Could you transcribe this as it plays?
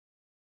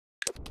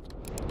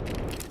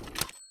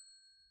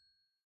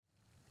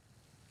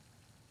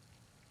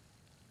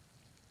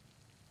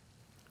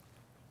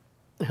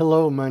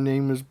Hello, my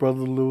name is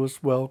Brother Louis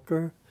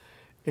Welker,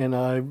 and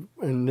I'm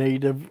a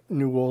native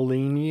New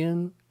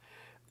Orleanian,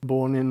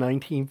 born in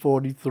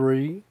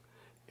 1943,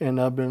 and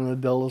I've been a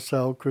De La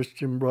Salle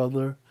Christian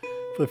brother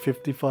for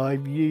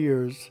 55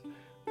 years.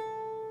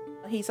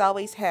 He's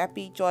always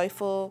happy,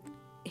 joyful.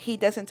 He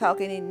doesn't talk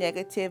any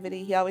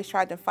negativity. He always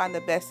tried to find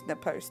the best in the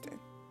person.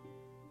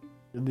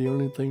 The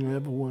only thing I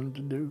ever wanted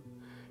to do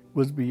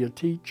was be a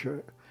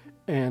teacher,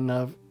 and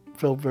I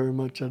felt very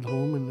much at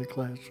home in the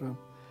classroom.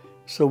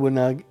 So when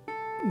I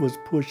was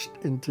pushed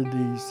into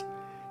these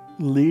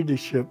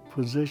leadership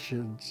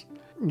positions,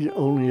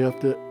 only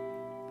after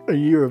a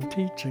year of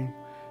teaching,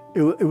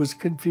 it was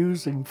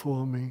confusing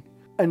for me.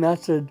 And I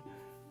said,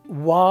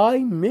 why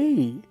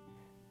me?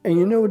 And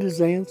you know what his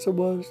answer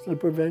was, the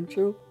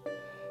provincial?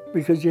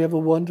 Because you have a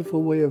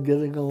wonderful way of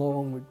getting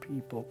along with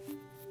people.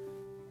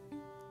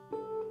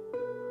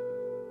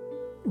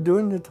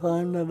 During the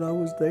time that I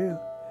was there,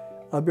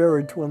 I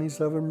buried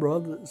 27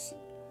 brothers.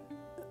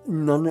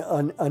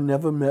 I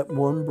never met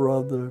one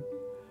brother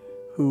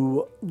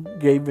who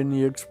gave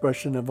any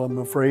expression of, I'm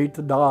afraid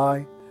to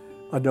die,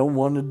 I don't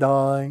want to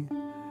die.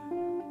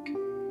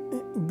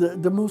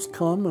 The most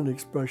common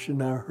expression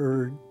I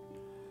heard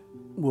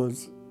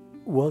was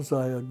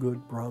I a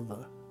good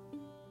brother?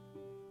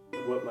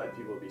 What might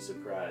people be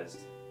surprised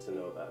to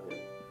know about him?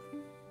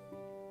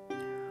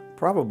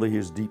 Probably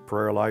his deep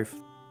prayer life.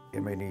 I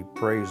mean, he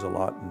prays a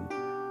lot and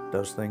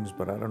does things,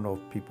 but I don't know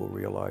if people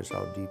realize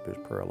how deep his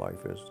prayer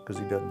life is because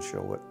he doesn't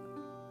show it.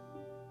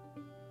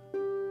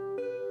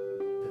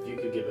 If you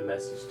could give a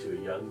message to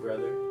a young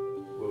brother,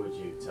 what would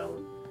you tell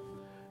him?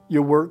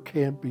 Your work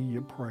can't be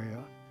your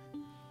prayer,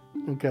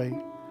 okay?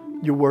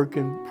 Your work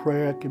and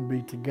prayer can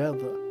be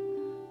together,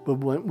 but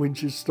when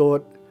you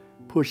start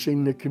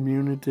pushing the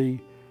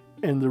community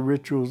and the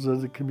rituals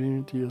of the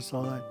community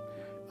aside,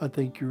 I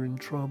think you're in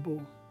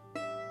trouble.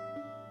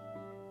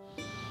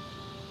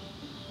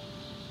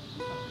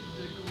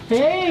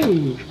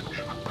 Hey!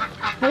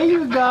 Hey,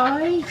 you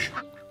guys!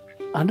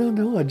 I don't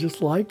know, I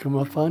just like him.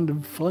 I find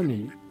him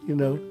funny, you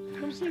know.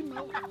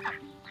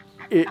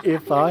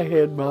 If I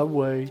had my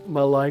way,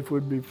 my life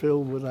would be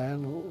filled with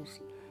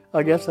animals.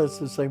 I guess that's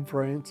the St.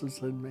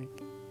 Francis in me.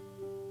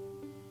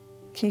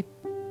 Keep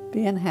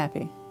being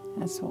happy.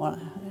 That's one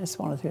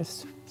of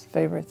his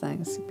favorite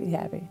things, be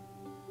happy.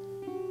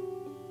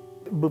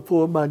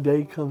 Before my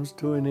day comes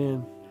to an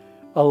end,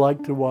 I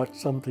like to watch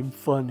something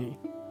funny.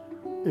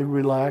 It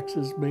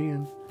relaxes me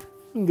and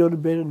I can go to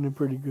bed in a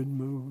pretty good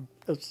mood.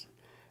 That's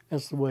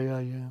the way I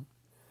am.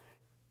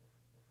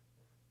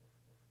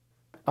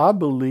 I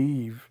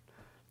believe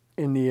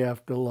in the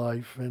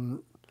afterlife,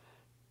 and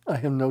I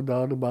have no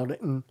doubt about it.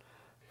 And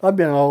I've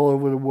been all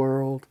over the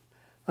world.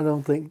 I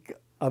don't think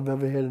I've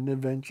ever had an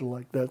adventure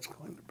like that's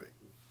going to be.